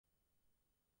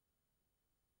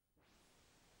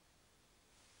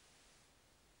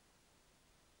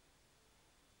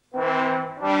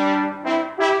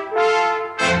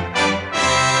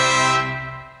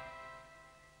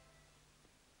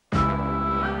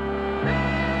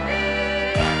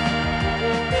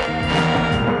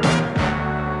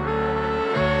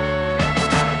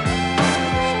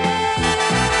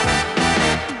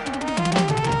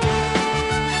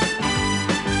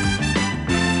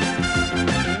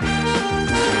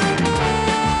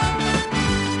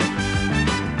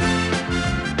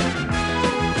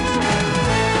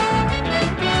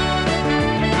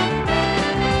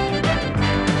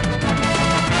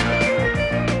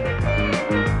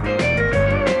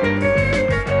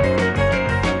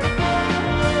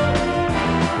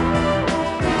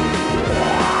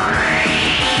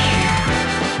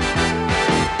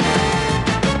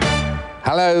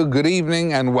Hello, good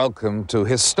evening and welcome to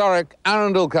historic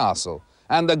Arundel Castle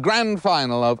and the grand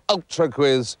final of Ultra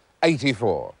Quiz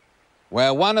 84,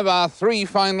 where one of our three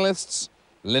finalists,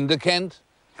 Linda Kent,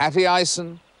 Hattie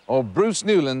Ison or Bruce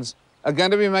Newlands, are going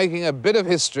to be making a bit of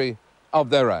history of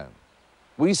their own.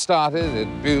 We started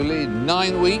at Bewley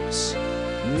 9 weeks,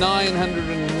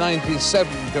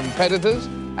 997 competitors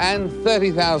and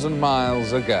 30,000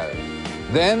 miles ago.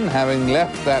 Then, having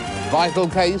left that vital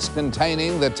case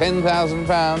containing the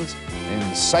 £10,000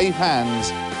 in safe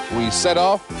hands, we set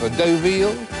off for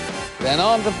Deauville, then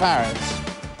on to Paris,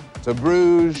 to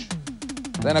Bruges,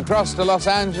 then across to Los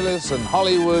Angeles and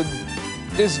Hollywood,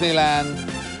 Disneyland,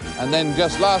 and then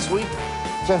just last week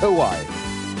to Hawaii,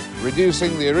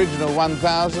 reducing the original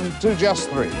 1,000 to just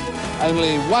 3,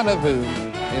 only one of whom,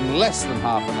 in less than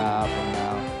half an hour from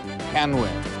now, can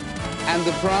win. And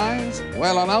the prize?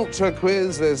 Well, on Ultra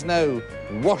Quiz, there's no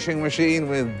washing machine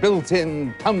with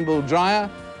built-in tumble dryer.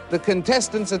 The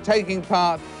contestants are taking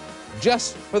part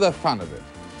just for the fun of it.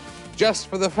 Just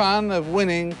for the fun of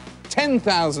winning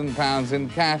 £10,000 in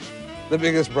cash, the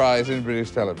biggest prize in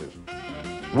British television.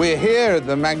 We're here at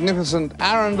the magnificent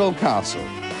Arundel Castle,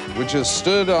 which has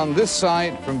stood on this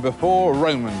site from before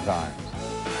Roman times.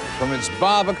 From its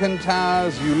Barbican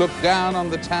towers, you look down on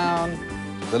the town,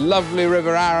 the lovely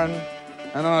River Arun,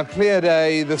 and on a clear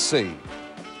day, the sea.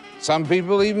 Some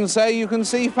people even say you can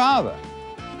see father,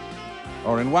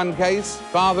 or in one case,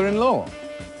 father-in-law.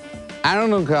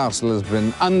 Arundel Castle has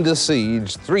been under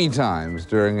siege 3 times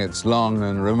during its long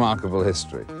and remarkable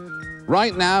history.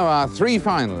 Right now, our 3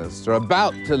 finalists are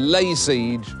about to lay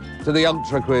siege to the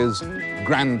Ultra Quiz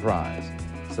grand prize.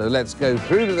 So let's go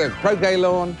through to the croquet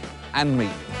lawn and meet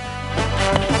them.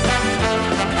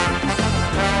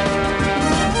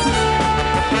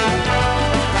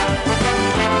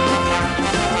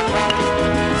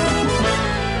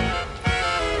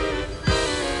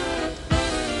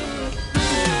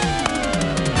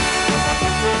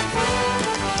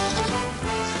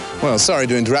 Well, sorry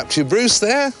to interrupt you, Bruce,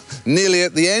 there. Nearly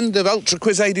at the end of Ultra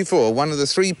Quiz 84, one of the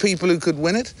 3 people who could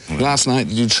win it. Last night,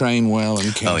 did you train well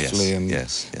and carefully? Oh, and,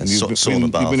 yes. And you've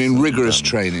been in rigorous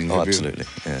training, oh, have you? absolutely,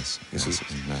 yes. This is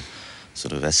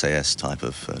sort of SAS type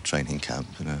of training camp,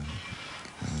 you know.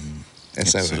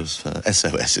 SOS. Sort of,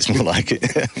 SOS is more like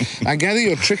it. I gather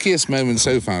your trickiest moment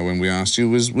so far when we asked you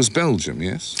was Belgium,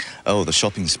 yes? Oh, the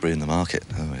shopping spree in the market.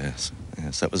 Oh, yes.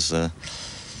 Yes, that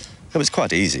was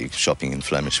quite easy, shopping in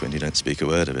Flemish when you don't speak a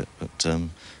word of it. But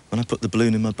when I put the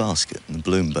balloon in my basket and the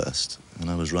balloon burst, and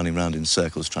I was running around in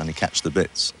circles trying to catch the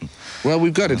bits. Well,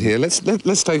 we've got it here. Let's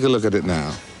take a look at it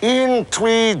now. 1,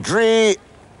 2, 3.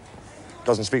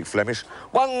 Doesn't speak Flemish.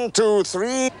 1, 2,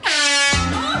 3.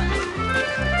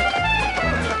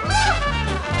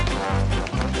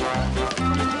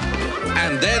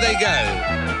 And there they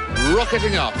go,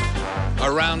 rocketing off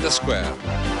around the square.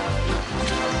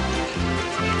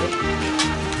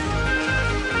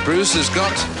 Bruce has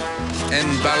got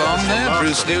en ballon there.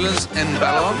 Bruce Newlands en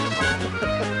ballon.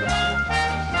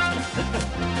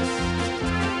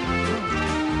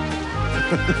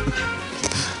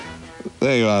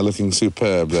 There you are, looking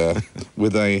superb there,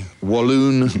 with a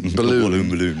Walloon balloon. Walloon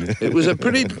balloon, yeah. It was a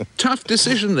pretty tough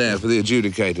decision there for the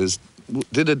adjudicators.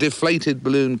 Did a deflated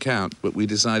balloon count, but we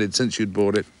decided since you'd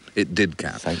bought it, it did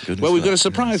count. Thank goodness. Well, we've got a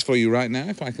surprise for you right now,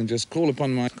 if I can just call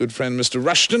upon my good friend Mr.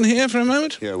 Rushton here for a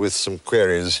moment. Yeah, with some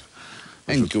queries.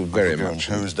 Thank you very much.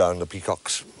 Hose down the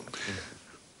peacocks.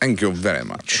 Thank you very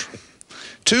much.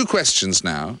 2 questions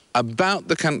now about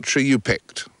the country you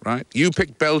picked, right? You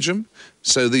picked Belgium,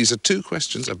 so these are 2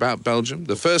 questions about Belgium.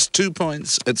 The first 2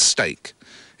 points at stake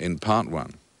in part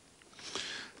 1.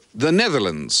 The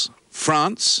Netherlands,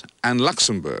 France and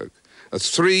Luxembourg are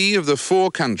 3 of the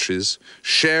 4 countries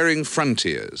sharing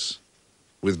frontiers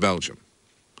with Belgium.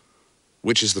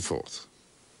 Which is the 4th?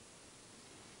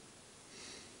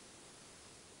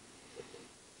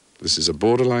 This is a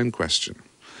borderline question.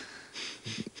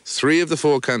 3 of the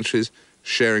 4 countries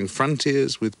sharing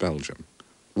frontiers with Belgium.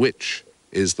 Which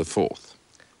is the 4th?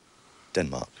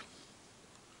 Denmark.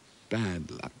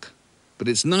 Bad luck. But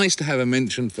it's nice to have a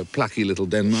mention for plucky little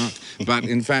Denmark, but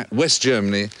in fact, West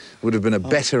Germany would have been a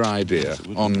better idea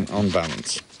on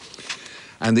balance.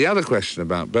 And the other question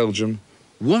about Belgium,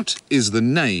 what is the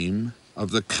name of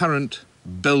the current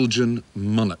Belgian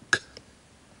monarch?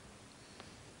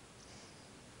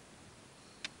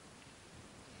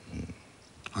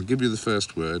 I'll give you the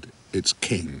first word. It's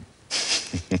king.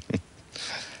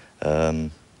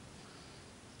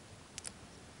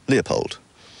 Leopold.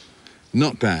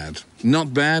 Not bad.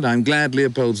 Not bad. I'm glad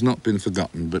Leopold's not been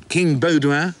forgotten, but King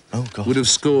Baudouin would have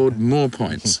scored more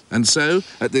points. And so,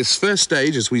 at this first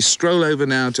stage, as we stroll over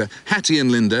now to Hattie and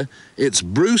Linda, it's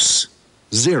Bruce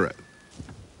 0.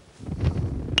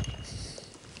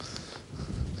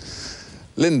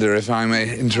 Linda, if I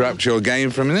may interrupt your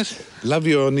game for a minute. Love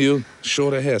your new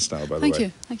shorter hairstyle, by the way. Thank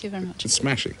you. Thank you very much. It's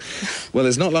smashing. Well,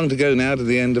 there's not long to go now to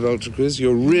the end of Ultra Quiz.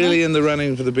 You're really in the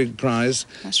running for the big prize.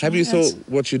 Have you thought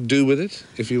what you'd do with it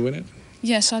if you win it?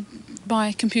 Yes, I'd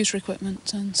buy computer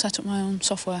equipment and set up my own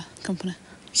software company.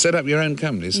 Set up your own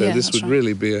company, so this would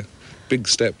really be a big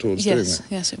step towards doing that.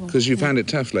 Yes, it will. Because you found it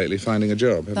tough lately finding a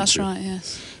job, haven't you? Right,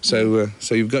 yes. So,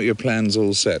 so you've got your plans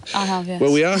all set. I have, yes.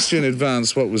 Well, we asked you in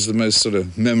advance what was the most sort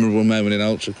of memorable moment in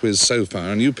Ultra Quiz so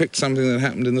far, and you picked something that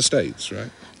happened in the States,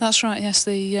 right? That's right, yes,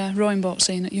 the rowing boat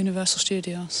scene at Universal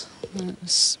Studios.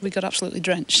 We got absolutely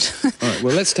drenched. All right,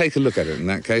 well, let's take a look at it in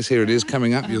that case. Here it is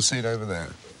coming up. You'll see it over there.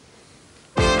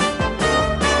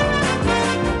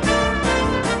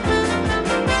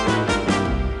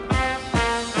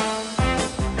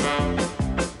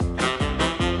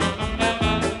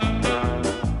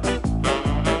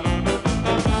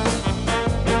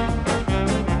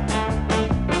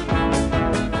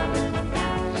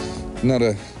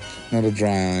 Not a dry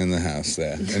eye in the house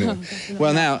there. Anyway.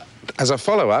 Well, now, as a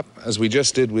follow-up, as we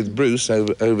just did with Bruce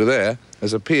over there,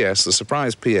 as a PS, the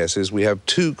surprise PS is we have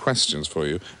 2 questions for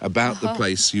you about the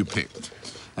place you picked.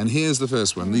 And here's the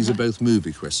first one. These are both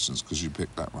movie questions, because you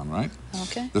picked that one, right?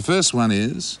 Okay. The first one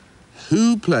is,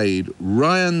 who played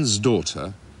Ryan's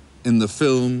daughter in the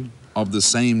film of the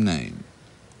same name?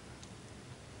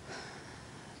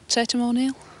 Tatum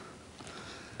O'Neill?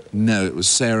 No, it was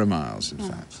Sarah Miles, in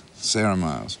fact. Sarah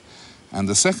Miles. And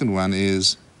the second one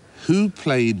is, who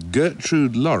played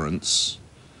Gertrude Lawrence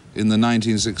in the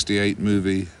 1968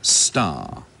 movie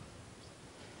Star?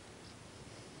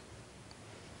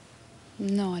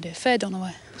 No idea. Faye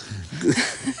Dunaway.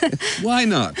 Why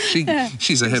not?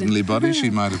 She's a heavenly body. She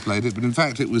might have played it. But in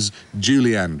fact, it was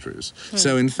Julie Andrews.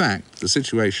 So in fact, the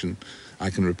situation, I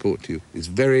can report to you, is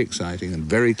very exciting and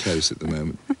very close at the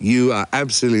moment. You are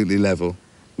absolutely level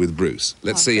with Bruce.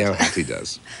 Let's see how Hattie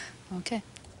does. Okay.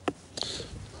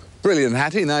 Brilliant,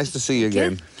 Hattie. Nice to see you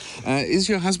again. Is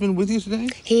your husband with you today?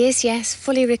 He is, yes.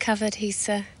 Fully recovered. He's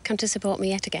come to support me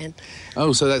yet again.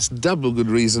 Oh, so that's double good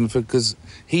reason because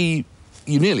you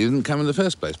nearly didn't come in the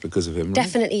first place because of him, right?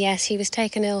 Definitely, yes. He was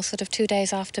taken ill sort of 2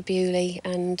 days after Bewley,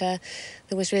 and there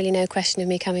was really no question of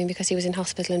me coming because he was in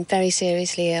hospital and very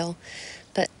seriously ill.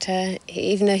 But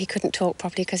even though he couldn't talk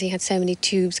properly because he had so many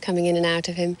tubes coming in and out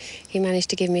of him, he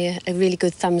managed to give me a really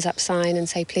good thumbs-up sign and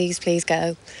say, please, please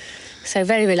go. So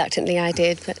very reluctantly I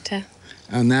did, but...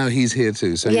 And now he's here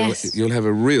too, so yes. you'll have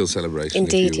a real celebration.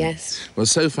 Indeed, yes. Well,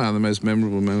 so far the most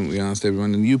memorable moment we asked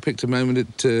everyone, and you picked a moment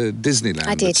at Disneyland.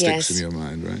 I did, that sticks in your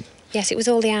mind, right? Yes, it was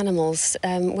all the animals,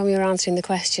 when we were answering the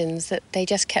questions, that they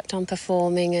just kept on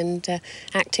performing and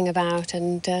acting about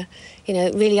and, you know,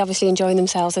 really obviously enjoying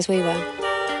themselves as we were.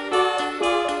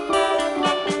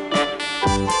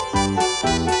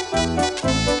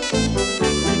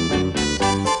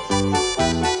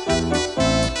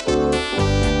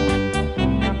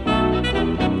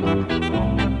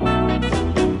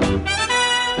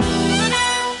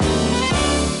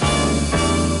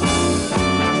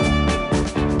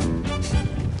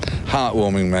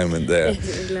 Heartwarming moment there. Yes,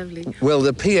 it was lovely. Well,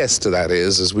 the PS to that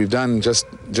is, as we've done just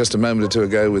a moment or two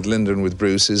ago with Linda and with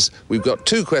Bruce, is we've got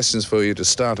 2 questions for you to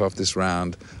start off this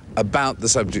round about the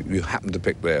subject you happened to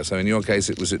pick there. So in your case,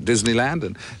 it was at Disneyland,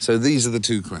 and so these are the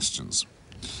 2 questions.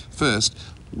 First,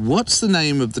 what's the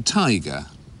name of the tiger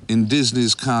in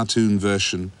Disney's cartoon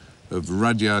version of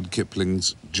Rudyard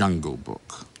Kipling's Jungle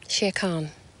Book? Shere Khan.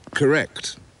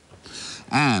 Correct.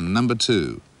 And number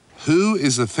 2, who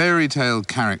is the fairy tale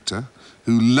character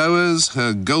who lowers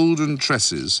her golden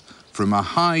tresses from a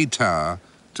high tower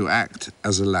to act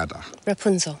as a ladder?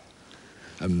 Rapunzel.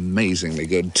 Amazingly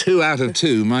good. 2 out of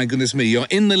 2. My goodness me, you're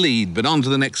in the lead, but on to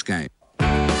the next game.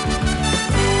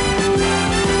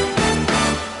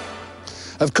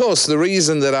 Of course, the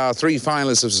reason that our 3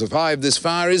 finalists have survived this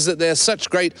far is that they're such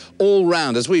great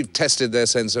all-rounders. We've tested their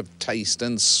sense of taste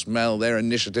and smell, their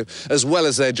initiative, as well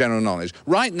as their general knowledge.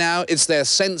 Right now, it's their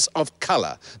sense of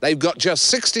colour. They've got just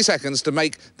 60 seconds to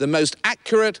make the most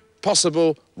accurate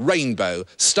possible rainbow,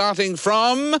 starting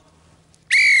from...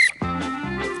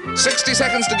 60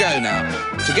 seconds to go now,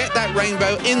 to get that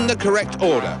rainbow in the correct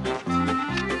order.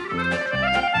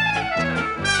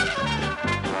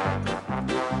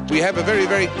 We have a very...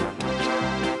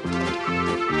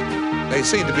 They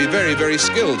seem to be very, very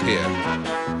skilled here.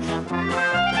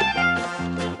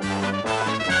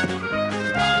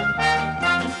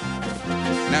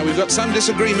 Now, we've got some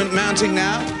disagreement mounting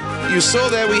now. You saw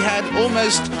there we had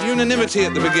almost unanimity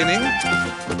at the beginning.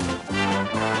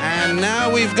 And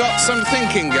now we've got some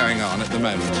thinking going on at the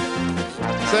moment.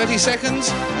 30 seconds,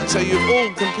 and so you've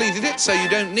all completed it, so you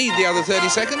don't need the other 30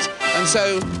 seconds. And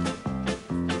so,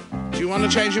 do you want to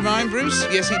change your mind, Bruce?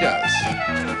 Yes, he does.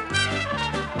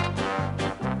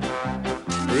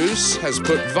 Bruce has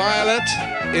put Violet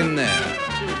in there.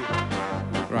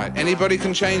 Right, anybody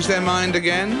can change their mind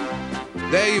again.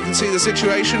 There you can see the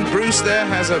situation. Bruce there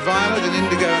has a violet, an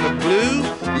indigo and a blue.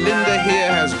 Linda here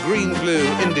has green, blue,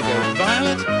 indigo and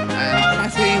violet.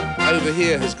 And Patty over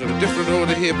here has got a different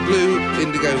order here. Blue,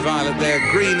 indigo, violet there,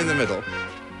 green in the middle.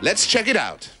 Let's check it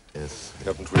out. Yes,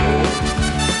 haven't we all?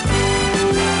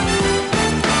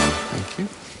 Thank you.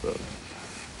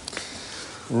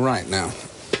 Right now.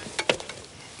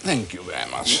 Thank you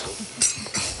very much.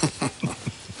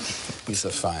 He's a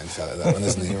fine fellow, that one,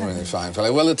 isn't he? A really fine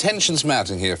fellow. Well, the tension's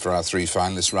mounting here for our three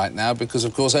finalists right now because,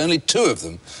 of course, only two of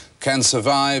them can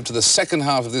survive to the second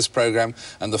half of this programme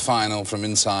and the final from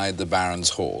inside the Baron's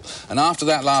Hall. And after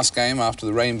that last game, after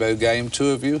the rainbow game,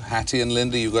 two of you, Hattie and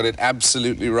Linda, you got it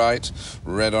absolutely right.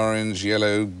 Red, orange,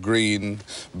 yellow, green,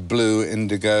 blue,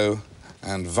 indigo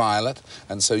and violet.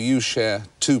 And so you share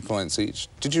 2 points each.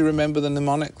 Did you remember the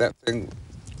mnemonic, that thing?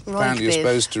 Apparently you're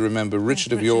supposed to remember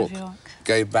Richard of York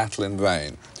gave battle in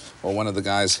vain. Or one of the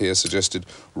guys here suggested,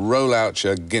 roll out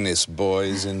your Guinness,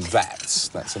 boys, in vats.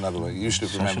 That's another way. You should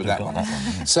have remembered that one.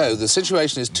 So the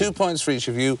situation is 2 points for each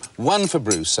of you, 1 for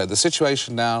Bruce. So the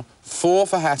situation now, 4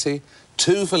 for Hattie,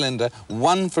 2 for Linda,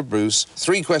 1 for Bruce.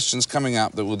 3 questions coming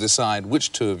up that will decide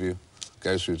which two of you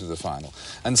go through to the final.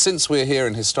 And since we're here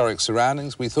in historic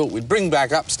surroundings, we thought we'd bring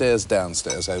back upstairs,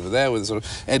 downstairs over there with a sort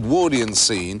of Edwardian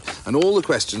scene, and all the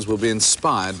questions will be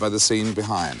inspired by the scene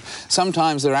behind.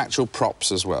 Sometimes they're actual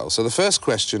props as well. So the first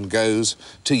question goes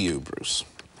to you, Bruce,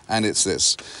 and it's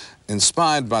this.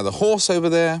 Inspired by the horse over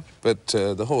there, but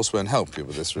the horse won't help you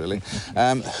with this, really.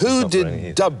 Who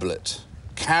did Doublet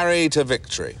carry to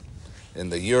victory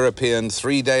in the European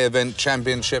three-day event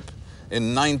championship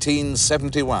in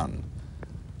 1971?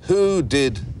 Who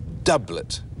did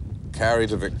Doublet carry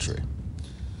to victory?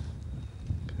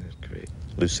 Great.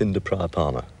 Lucinda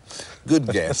Pryor-Palmer. Good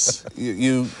guess.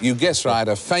 you guessed right,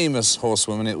 a famous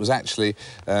horsewoman. It was actually,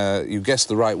 you guessed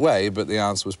the right way, but the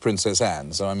answer was Princess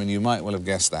Anne. So, I mean, you might well have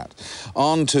guessed that.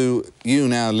 On to you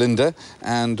now, Linda,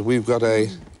 and we've got a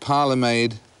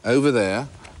parlour-maid over there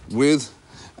with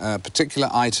a particular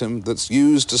item that's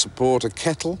used to support a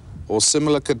kettle or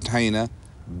similar container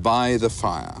by the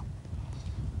fire.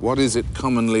 What is it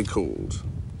commonly called?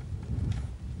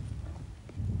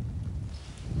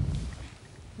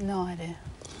 No idea.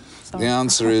 The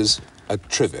answer is a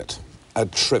trivet. A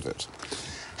trivet.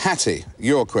 Hattie,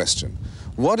 your question.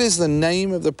 What is the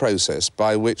name of the process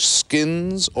by which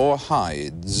skins or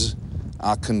hides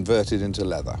are converted into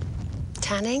leather?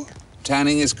 Tanning?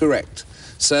 Tanning is correct.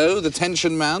 So the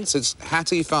tension mounts. It's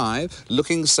Hattie 5,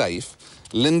 looking safe,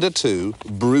 Linda 2,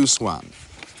 Bruce 1.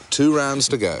 2 rounds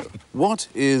to go. What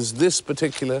is this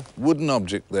particular wooden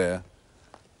object there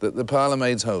that the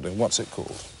parlour-maid's holding? What's it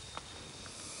called?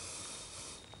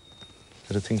 Is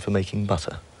it a thing for making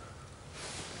butter?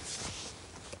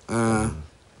 Not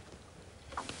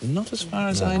as far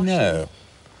as I know.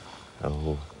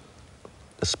 Oh,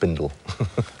 a spindle.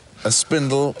 A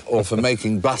spindle, or for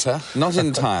making butter, not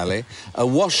entirely. A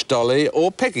wash dolly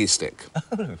or peggy stick.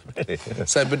 Oh, really?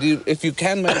 So, but if you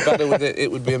can make butter with it,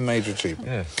 it would be a major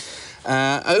achievement.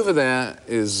 Yeah. Over there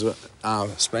is our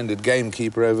splendid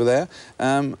gamekeeper over there.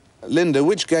 Linda,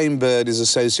 which game bird is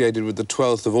associated with the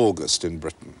 12th of August in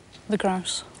Britain? The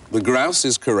grouse. The grouse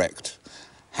is correct.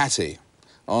 Hattie,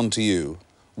 on to you.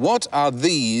 What are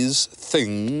these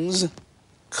things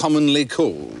commonly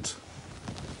called?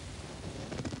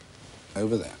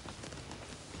 Over there.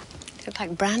 Look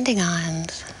like branding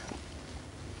irons.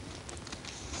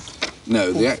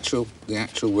 No, the actual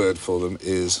word for them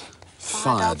is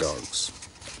fire dogs.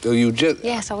 Oh, you just...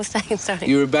 Yes, I was saying, sorry.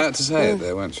 You were about to say it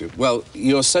there, weren't you? Well,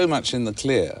 you're so much in the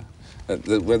clear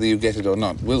that whether you get it or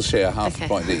not, we'll share half a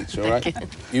point each, all right?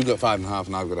 You've got 5.5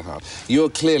 and I've got a half. You're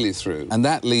clearly through. And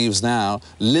that leaves now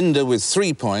Linda with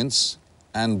 3 points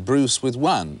and Bruce with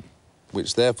 1,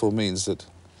 which therefore means that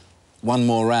one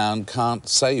more round can't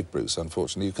save Bruce,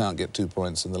 unfortunately. You can't get 2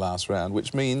 points in the last round,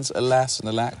 which means, alas and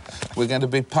alack, we're going to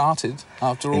be parted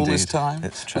after all this time.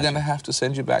 We're going to have to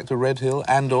send you back to Redhill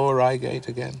and or Reigate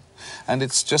again. And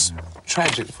it's just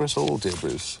tragic for us all, dear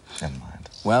Bruce. Never mind.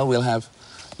 Well, we'll have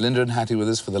Linda and Hattie with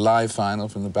us for the live final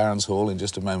from the Baron's Hall in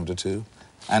just a moment or two.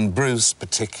 And Bruce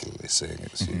particularly seeing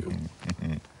it's you.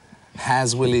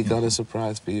 Has Willie got a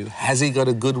surprise for you? Has he got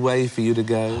a good way for you to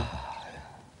go?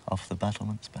 Off the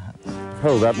battlements, perhaps?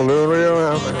 Hold that balloon, will you?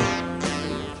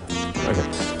 Okay.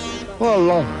 What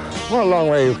a long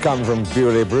way you've come from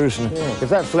Bewley, Bruce, and if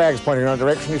that flag's pointing in that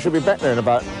direction, you should be back there in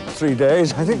about 3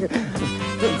 days. I think...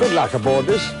 Good luck aboard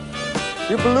this.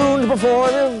 You ballooned before,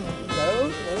 have you?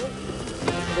 No.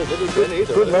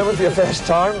 Good moment for your first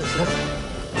time.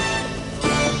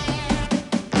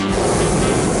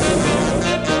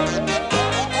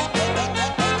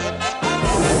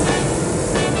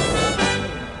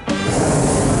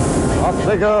 Off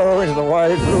they go into the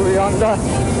wide blue yonder.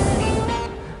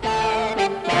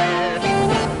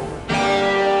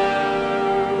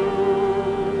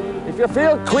 If you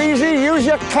feel queasy, use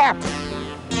your cap.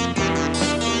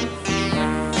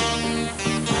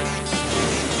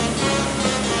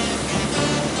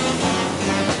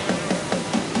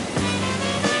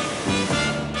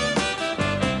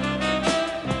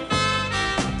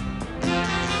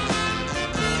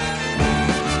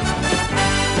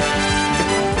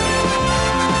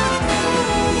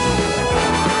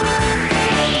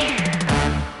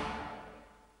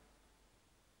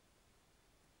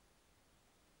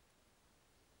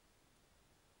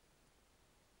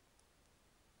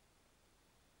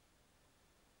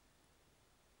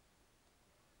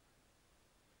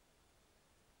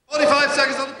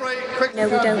 No,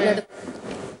 we don't know the...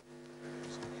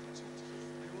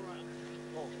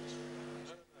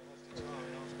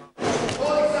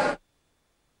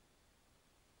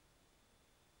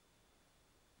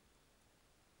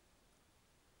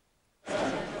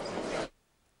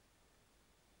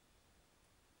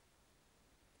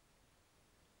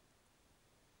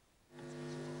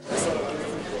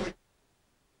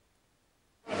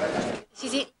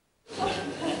 Is it?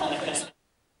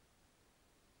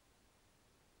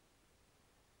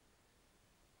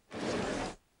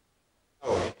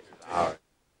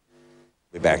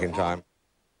 Be back in time.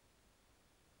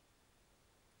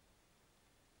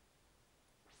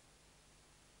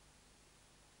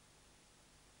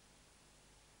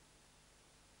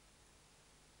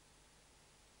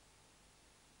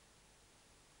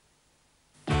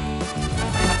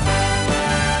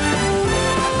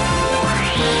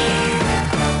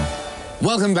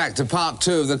 Welcome back to part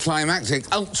 2 of the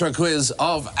climactic ultra quiz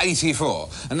of '84.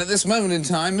 And at this moment in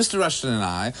time, Mr. Rushton and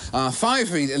I are 5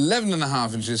 feet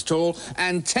 11.5 inches tall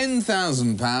and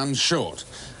 £10,000 short.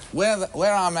 Where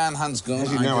our man Hunt's gone...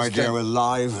 Has he no idea we're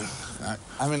live?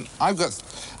 I mean, I've got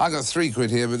 £3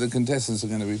 here, but the contestants are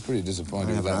going to be pretty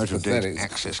disappointed with that. Pathetic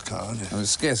access card. I mean,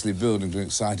 scarcely building to an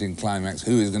exciting climax.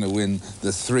 Who is going to win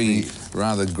the 3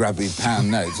 rather grubby pound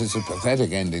notes? It's a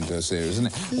pathetic ending to a series, isn't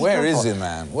it? Where is he,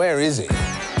 man? Where is he?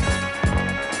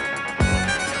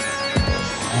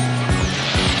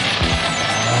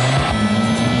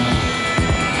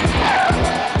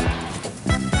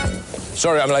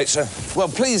 Sorry I'm late, sir. Well,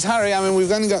 please hurry. I mean,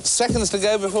 we've only got seconds to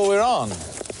go before we're on.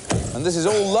 And this is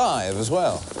all live as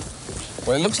well.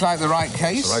 Well, it looks like the right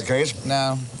case. It's the right case.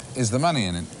 Now, is the money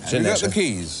in it? Have you got the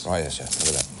keys? Oh, yes, sir.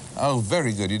 Look at that. Oh,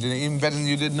 very good. You did it even better than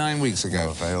you did 9 weeks ago.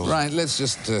 No fails. Right, let's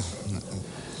just...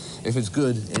 if it's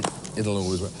good, it'll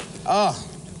always work. Oh,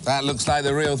 that looks like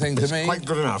the real thing to me. Quite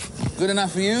good enough. Good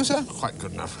enough for you, sir? Quite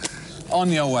good enough.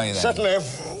 On your way, then. Certainly.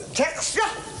 Taxi!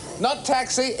 Not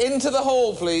taxi, into the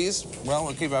hall, please. Well,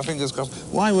 we'll keep our fingers crossed.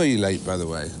 Why were you late, by the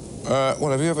way? Well,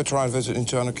 have you ever tried visiting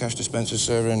Turner Cash Dispensers,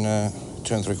 sir, in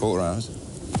 2 3/4 hours?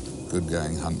 Good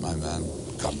going, Hunt, my man.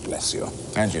 God bless you.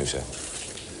 And you, sir.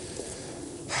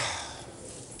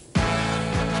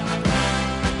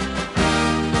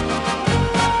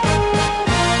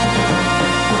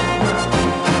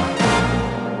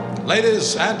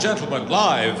 Ladies and gentlemen,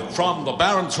 live from the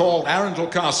Barons Hall, Arundel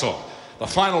Castle, the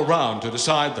final round to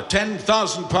decide the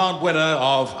 £10,000 winner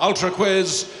of Ultra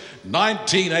Quiz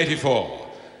 1984.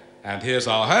 And here's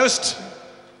our host,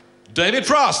 David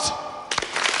Frost.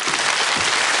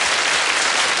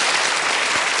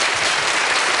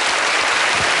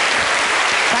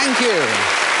 Thank you.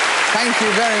 Thank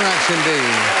you very much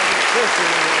indeed.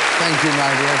 Thank you,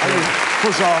 my dear.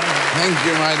 Push on. Thank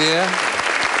you, my dear.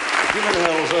 Give it a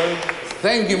hell, sir.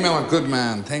 Thank you, my good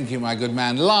man. Thank you, my good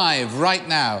man. Live, right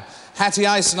now. Hattie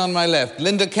Ison on my left,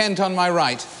 Linda Kent on my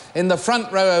right. In the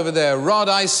front row over there, Rod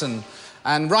Ison.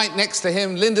 And right next to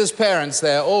him, Linda's parents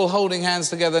there, all holding hands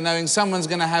together, knowing someone's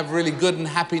going to have really good and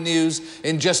happy news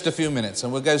in just a few minutes.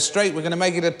 And we'll go straight, we're going to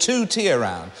make it a 2-tier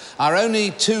round. Our only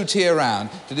 2-tier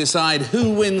round to decide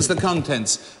who wins the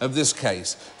contents of this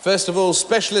case. First of all,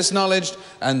 specialist knowledge,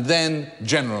 and then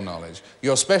general knowledge.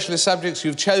 Your specialist subjects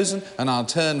you've chosen, and I'll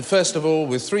turn, first of all,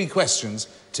 with 3 questions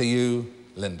to you,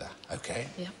 Linda. OK?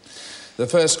 Yeah. The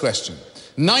first question.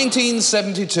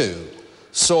 1972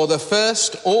 saw the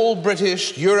first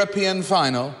all-British European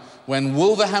final when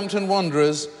Wolverhampton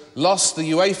Wanderers lost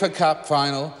the UEFA Cup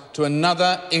final to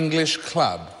another English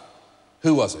club.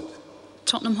 Who was it?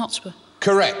 Tottenham Hotspur.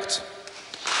 Correct.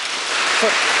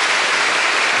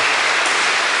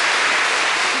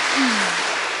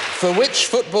 For which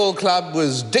football club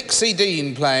was Dixie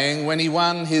Dean playing when he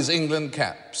won his England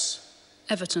caps?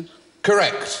 Everton.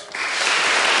 Correct.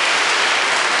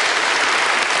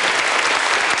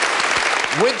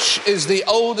 Which is the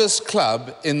oldest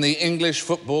club in the English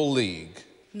Football League?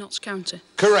 Notts County.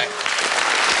 Correct.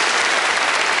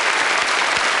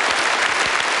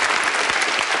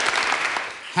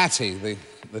 Hattie,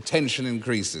 the tension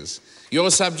increases.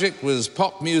 Your subject was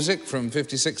pop music from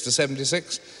 56 to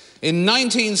 76. In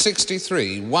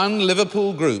 1963, one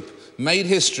Liverpool group made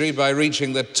history by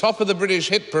reaching the top of the British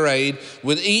hit parade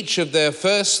with each of their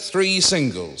first 3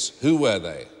 singles. Who were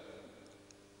they?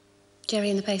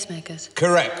 Jerry and the Pacemakers.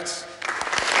 Correct.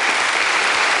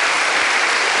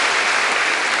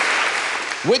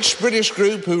 Which British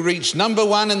group who reached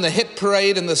 #1 in the hit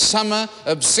parade in the summer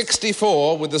of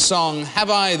 '64 with the song Have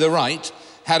I the Right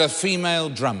had a female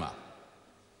drummer?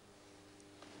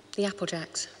 The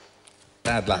Applejacks.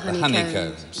 Bad luck, the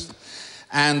Honeycombs.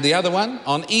 And the other one,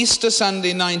 on Easter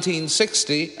Sunday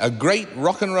 1960, a great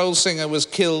rock and roll singer was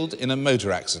killed in a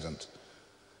motor accident.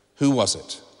 Who was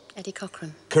it? Eddie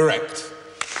Cochran. Correct.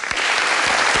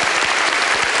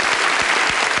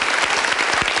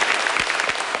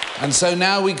 And so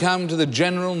now we come to the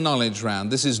general knowledge round.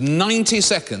 This is 90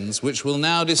 seconds, which will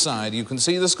now decide. You can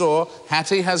see the score.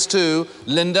 Hattie has 2,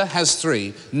 Linda has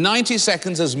 3. 90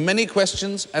 seconds, as many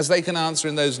questions as they can answer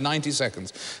in those 90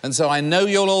 seconds. And so I know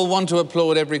you'll all want to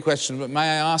applaud every question, but may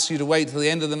I ask you to wait till the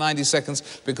end of the 90 seconds,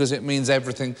 because it means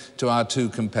everything to our 2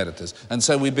 competitors. And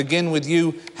so we begin with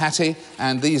you, Hattie,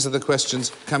 and these are the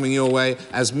questions coming your way.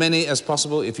 As many as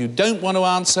possible. If you don't want to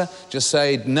answer, just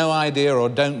say no idea or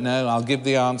don't know. I'll give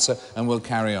the answer and we'll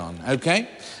carry on, okay?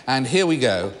 And here we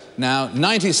go. Now,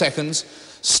 90 seconds,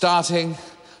 starting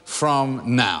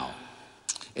from now.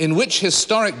 In which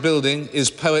historic building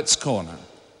is Poets' Corner?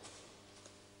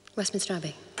 Westminster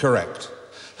Abbey. Correct.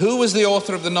 Who was the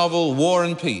author of the novel War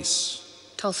and Peace?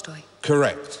 Tolstoy.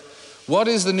 Correct. What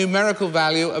is the numerical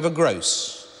value of a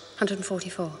gross?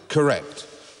 144. Correct.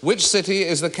 Which city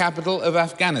is the capital of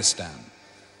Afghanistan?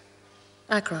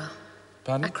 Accra.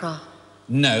 Pardon? Accra.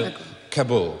 No, Accra.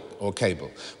 Kabul or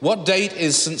Cable. What date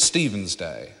is St. Stephen's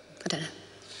Day? I don't know.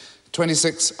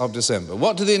 26th of December.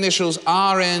 What do the initials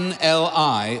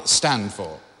RNLI stand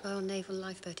for? Royal Naval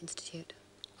Lifeboat Institute.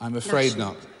 I'm afraid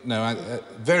National. not. No,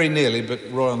 very nearly, but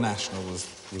Royal National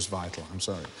was vital. I'm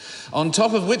sorry. On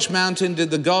top of which mountain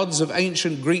did the gods of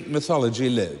ancient Greek mythology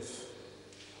live?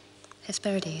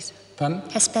 Hesperides. Pardon?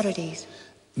 Hesperides.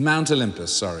 Mount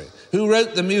Olympus, sorry. Who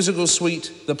wrote the musical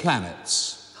suite The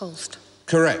Planets? Holst.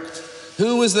 Correct.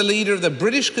 Who was the leader of the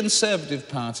British Conservative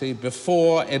Party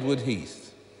before Edward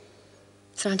Heath?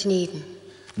 Sir Anthony Eden.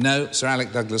 No, Sir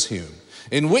Alec Douglas Hume.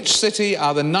 In which city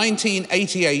are the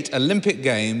 1988 Olympic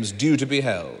Games due to be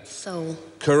held? Seoul.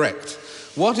 Correct.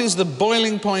 What is the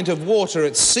boiling point of water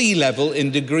at sea level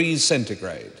in degrees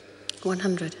centigrade?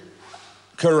 100.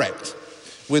 Correct.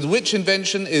 With which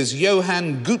invention is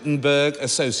Johann Gutenberg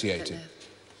associated?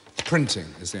 Printing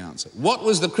is the answer. What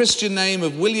was the Christian name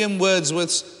of William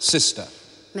Wordsworth's sister?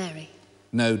 Mary.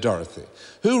 No, Dorothy.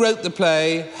 Who wrote the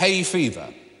play Hay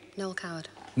Fever? Noel Coward.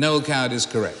 Noel Coward is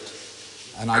correct.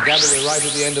 And I gather we're right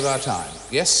at the end of our time.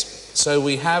 Yes? So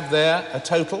we have there a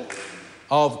total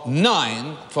of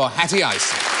 9 for Hattie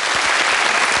Ison.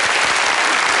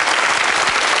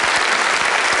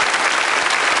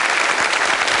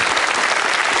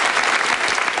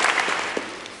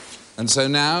 And so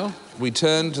now we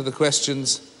turn to the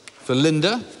questions for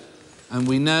Linda, and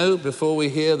we know before we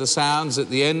hear the sounds at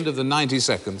the end of the 90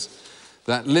 seconds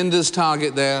that Linda's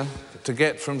target there to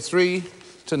get from 3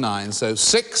 to 9. So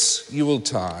 6, you will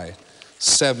tie.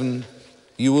 7,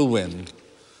 you will win.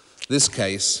 This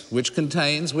case, which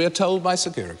contains, we are told by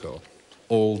Securicor,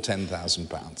 all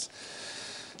 £10,000.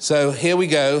 So here we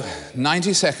go,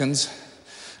 90 seconds,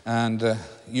 and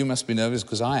you must be nervous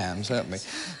because I am, certainly.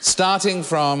 Starting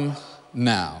from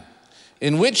now.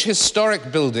 In which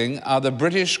historic building are the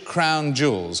British Crown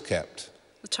Jewels kept?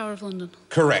 The Tower of London.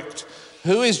 Correct.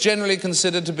 Who is generally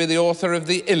considered to be the author of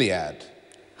the Iliad?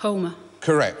 Homer.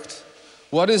 Correct.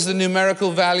 What is the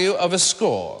numerical value of a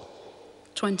score?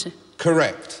 20.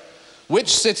 Correct. Which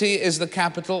city is the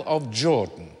capital of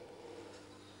Jordan?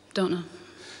 Don't know.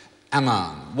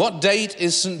 Amman. What date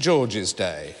is St. George's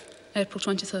Day? April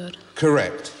 23rd.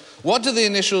 Correct. What do the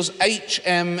initials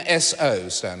HMSO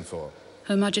stand for?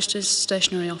 Her Majesty's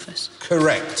Stationery Office.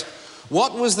 Correct.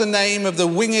 What was the name of the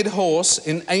winged horse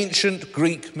in ancient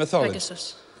Greek mythology?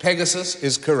 Pegasus. Pegasus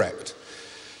is correct.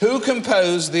 Who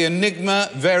composed the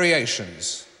Enigma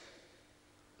Variations?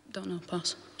 Don't know,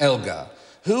 pass. Elgar.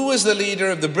 Who was the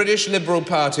leader of the British Liberal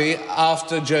Party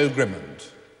after Joe Grimmond?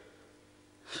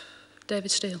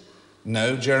 David Steele.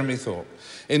 No, Jeremy Thorpe.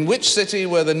 In which city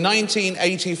were the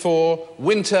 1984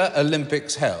 Winter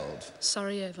Olympics held?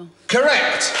 Sarajevo.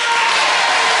 Correct!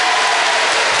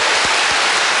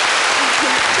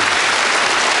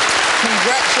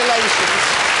 Congratulations.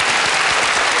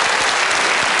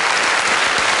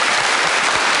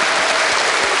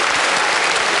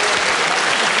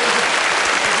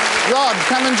 Rod,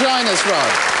 come and join us,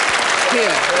 Rod.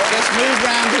 Here, just move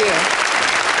round here.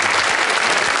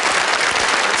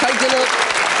 Take a look.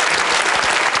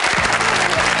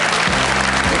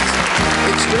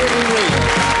 It's really real.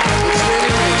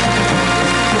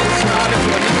 It's really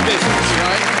real. This is the start of your new business,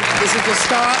 right? This is the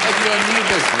start of your new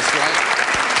business, right?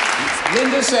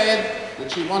 Linda said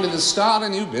that she wanted to start a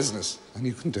new business, and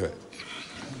you can do it.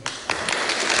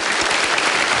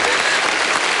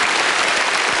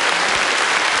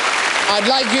 I'd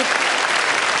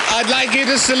like you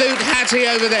to salute Hattie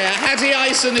over there. Hattie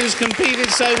Ison, who's competed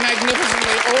so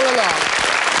magnificently all along.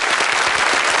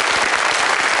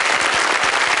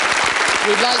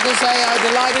 We'd like to say how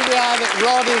delighted we are that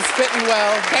Rod is fit and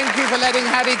well. Thank you for letting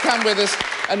Hattie come with us.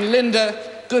 And Linda,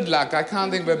 good luck. I can't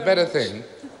think of a better thing.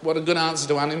 What a good answer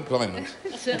to unemployment.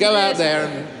 Go out there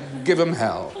and give them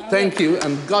hell. Thank you,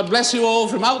 and God bless you all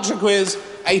from Ultra Quiz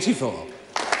 84.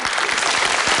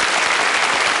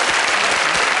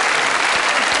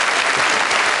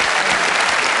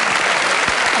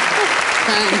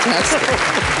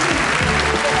 Fantastic.